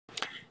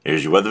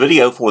Here's your weather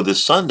video for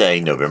this Sunday,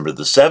 November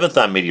the 7th.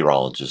 I'm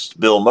meteorologist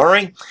Bill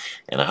Murray,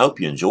 and I hope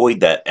you enjoyed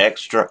that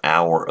extra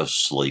hour of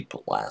sleep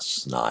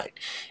last night.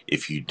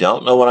 If you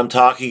don't know what I'm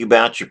talking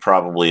about, you're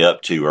probably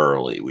up too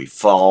early. We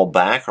fall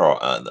back,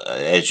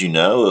 as you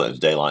know, as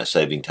daylight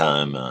saving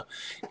time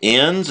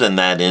ends, and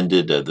that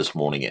ended this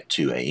morning at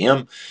 2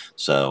 a.m.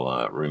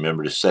 So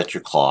remember to set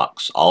your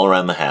clocks all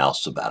around the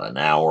house about an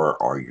hour,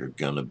 or you're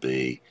going to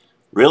be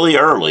really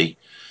early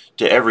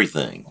to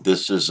everything.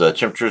 This is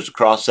temperatures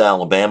across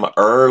Alabama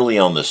early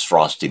on this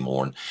frosty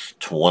morning.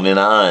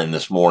 29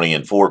 this morning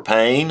in Fort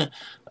Payne,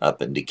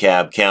 up in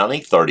DeKalb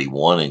County,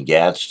 31 in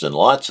Gadsden,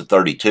 lots of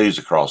 32s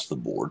across the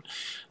board.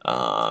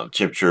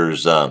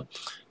 Temperatures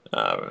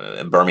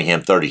in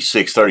Birmingham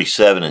 36,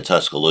 37 in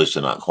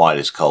Tuscaloosa, not quite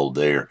as cold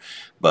there,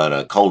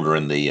 but colder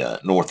in the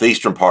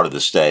northeastern part of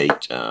the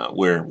state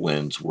where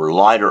winds were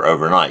lighter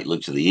overnight.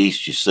 Look to the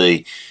east, you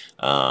see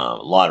a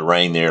lot of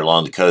rain there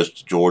along the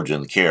coast of Georgia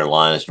and the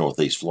Carolinas,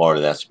 northeast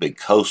Florida. That's a big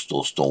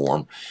coastal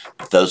storm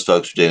that those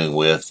folks are dealing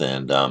with,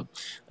 and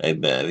they've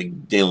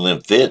been dealing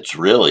with fits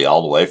really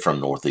all the way from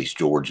northeast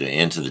Georgia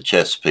into the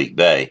Chesapeake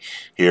Bay.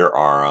 Here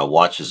are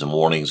watches and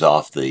warnings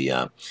off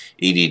the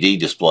EDD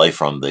display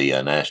from the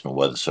National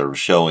Weather Service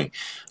showing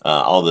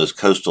all those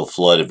coastal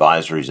flood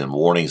advisories and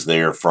warnings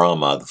there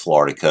from the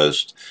Florida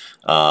coast,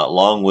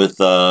 along with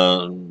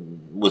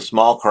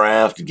small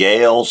craft,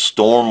 gales,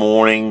 storm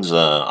warnings,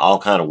 all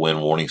kind of wind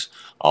warnings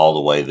all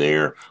the way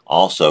there.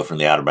 Also from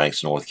the Outer Banks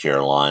of North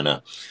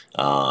Carolina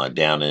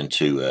down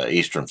into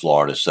eastern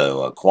Florida.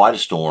 So quite a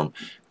storm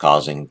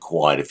causing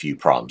quite a few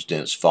problems.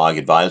 Dense fog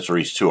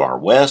advisories to our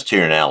west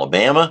here in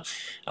Alabama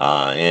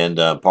and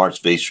parts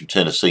of eastern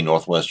Tennessee,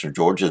 northwestern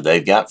Georgia.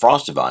 They've got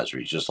frost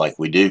advisories just like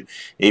we do.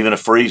 Even a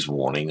freeze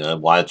warning,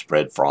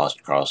 widespread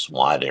frost across a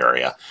wide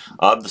area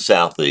of the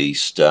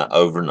southeast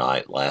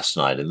overnight, last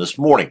night and this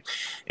morning.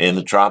 In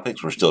the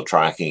tropics, we're still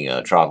tracking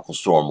Tropical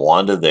Storm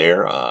Wanda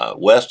there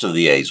west of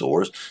the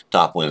Azores.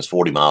 Top winds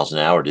 40 miles an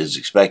hour. It is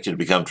expected to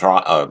become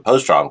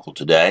post-tropical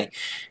today.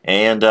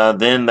 And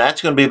then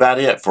that's going to be about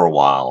it for a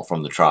while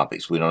from the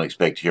tropics. We don't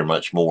expect to hear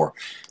much more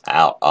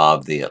out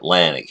of the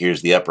Atlantic.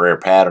 Here's the upper air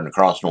pattern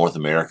across North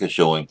America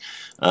showing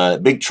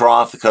big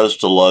trough, the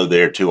coastal low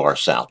there to our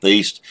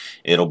southeast.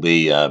 It'll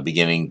be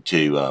beginning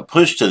to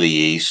push to the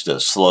east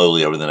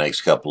slowly over the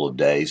next couple of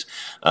days.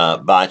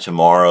 By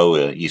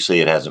tomorrow, you see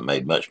it hasn't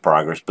made much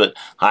progress, but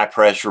high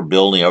pressure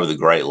building over the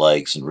Great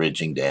Lakes and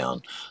ridging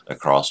down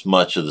across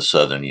much of the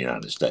southern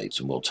United States,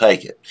 and we'll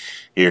take it.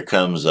 Here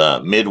comes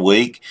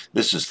midweek.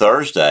 This is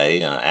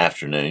Thursday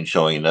afternoon,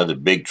 showing another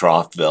big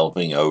trough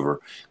developing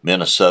over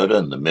Minnesota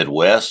and the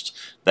Midwest.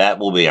 That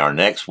will be our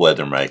next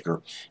weather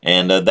maker,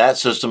 and that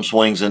system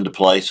swings into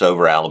place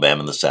over Alabama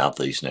and the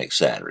southeast next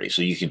Saturday.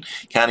 So you can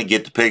kind of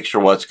get the picture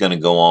of what's going to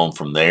go on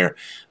from there.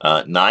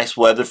 Nice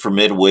weather for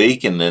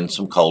midweek, and then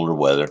some colder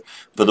weather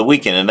for the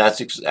weekend, and that's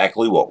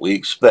exactly what we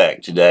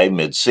expect today.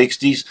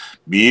 Mid-60s,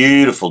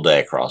 beautiful day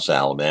across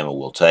Alabama.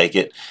 We'll take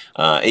it.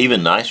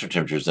 Even nicer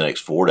temperatures the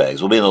next 4 days.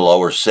 We'll be in the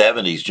lower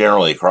 70s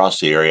generally across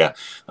the area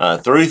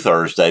through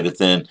Thursday, but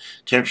then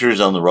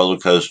temperatures on the roller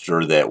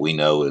coaster that we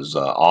know is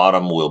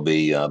autumn will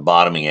be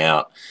bottoming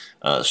out,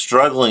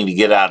 struggling to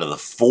get out of the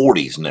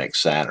 40s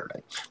next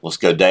Saturday. Let's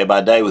go day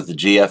by day with the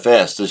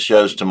GFS. This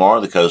shows tomorrow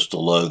the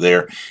coastal low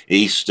there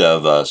east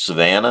of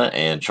Savannah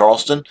and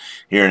Charleston.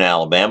 Here in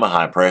Alabama,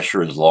 high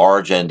pressure is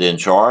large and in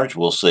charge.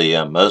 We'll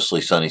see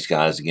mostly sunny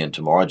skies again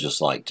tomorrow, just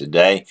like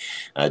today.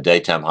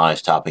 Daytime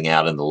highs topping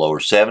out in the lower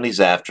 70s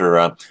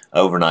after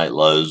overnight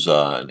lows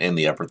in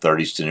the upper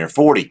 30s to near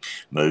 40.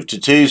 Move to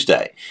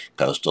Tuesday.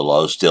 Coastal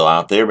low still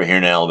out there, but here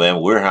in Alabama,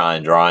 we're high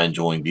and dry,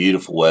 enjoying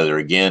beautiful weather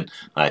again.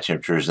 High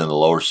temperatures in the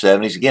lower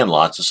 70s. Again,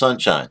 lots of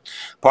sunshine.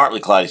 Partly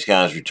cloudy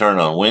skies return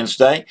on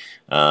Wednesday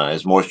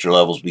as moisture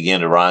levels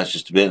begin to rise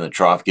just a bit and the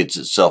trough gets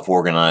itself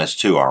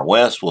organized to our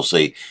west. We'll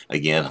see,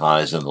 again,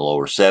 highs in the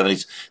lower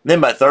 70s. And then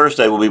by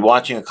Thursday, we'll be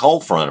watching a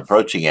cold front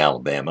approaching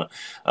Alabama.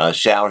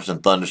 Showers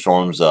and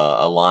thunderstorms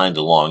aligned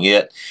along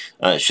it.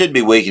 Should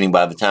be weakening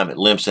by the time it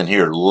limps in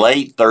here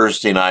late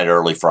Thursday night,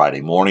 early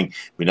Friday morning.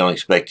 We don't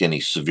expect any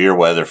severe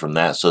weather from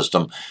that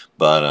system,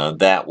 but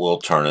that will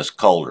turn us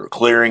colder.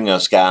 Clearing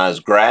skies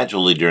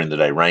gradually during the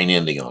day, rain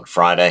ending on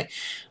Friday,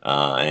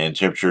 and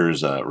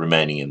temperatures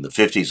remaining in the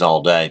 50s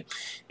all day.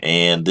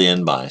 And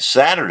then by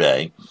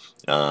Saturday,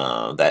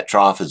 that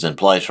trough is in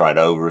place right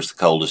over us, the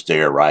coldest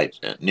air right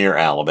near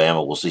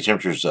Alabama. We'll see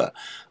temperatures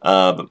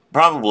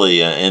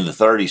probably in the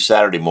 30s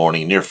Saturday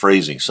morning, near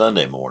freezing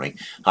Sunday morning.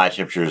 High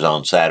temperatures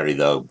on Saturday,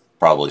 though,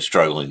 probably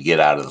struggling to get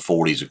out of the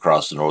 40s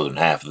across the northern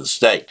half of the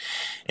state.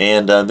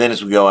 And then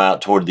as we go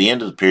out toward the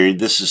end of the period,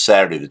 this is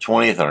Saturday the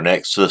 20th, our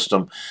next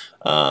system.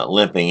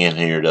 Limping in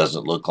here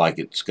doesn't look like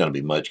it's going to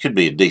be much. Could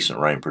be a decent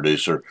rain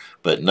producer,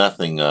 but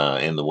nothing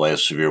in the way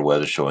of severe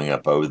weather showing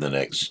up over the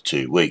next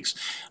 2 weeks.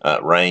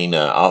 Rain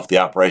off the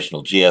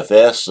operational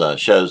GFS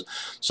shows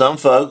some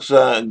folks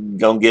going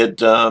to get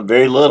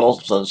very little.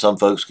 Some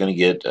folks going to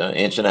get 1.5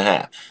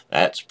 inches.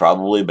 That's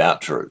probably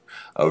about true.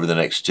 over the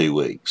next 2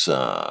 weeks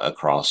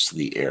across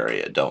the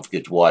area. Don't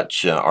forget to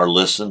watch or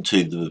listen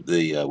to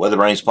the Weather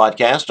Brains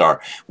podcast,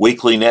 our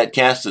weekly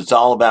netcast. It's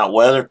all about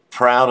weather.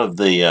 Proud of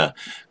the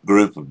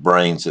group of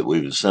brains that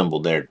we've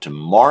assembled there.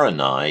 Tomorrow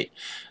night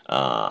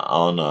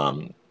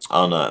on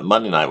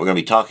Monday night, we're going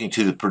to be talking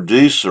to the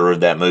producer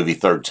of that movie,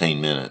 13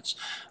 Minutes.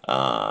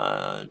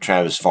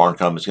 Travis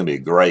Farncombe. It's going to be a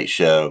great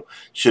show.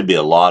 Should be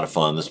a lot of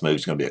fun. This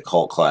movie's going to be a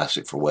cult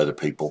classic for weather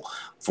people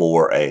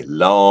for a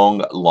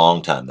long,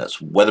 long time.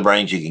 That's Weather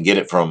Brains. You can get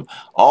it from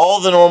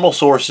all the normal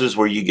sources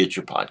where you get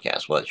your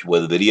podcast. Well, that's your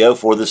weather video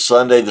for this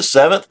Sunday the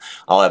 7th.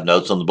 I'll have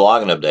notes on the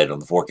blog and update on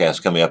the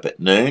forecast coming up at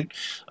noon.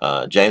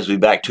 James will be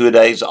back 2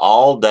 days,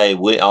 all day,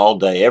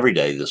 every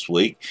day this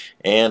week.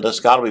 And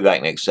Scott will be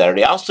back next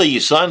Saturday. I'll see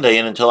you Sunday,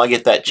 and until I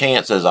get that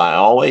chance, as I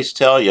always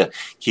tell you,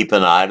 keep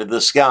an eye to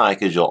the sky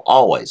because you'll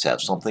always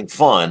have something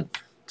fun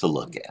to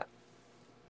look at.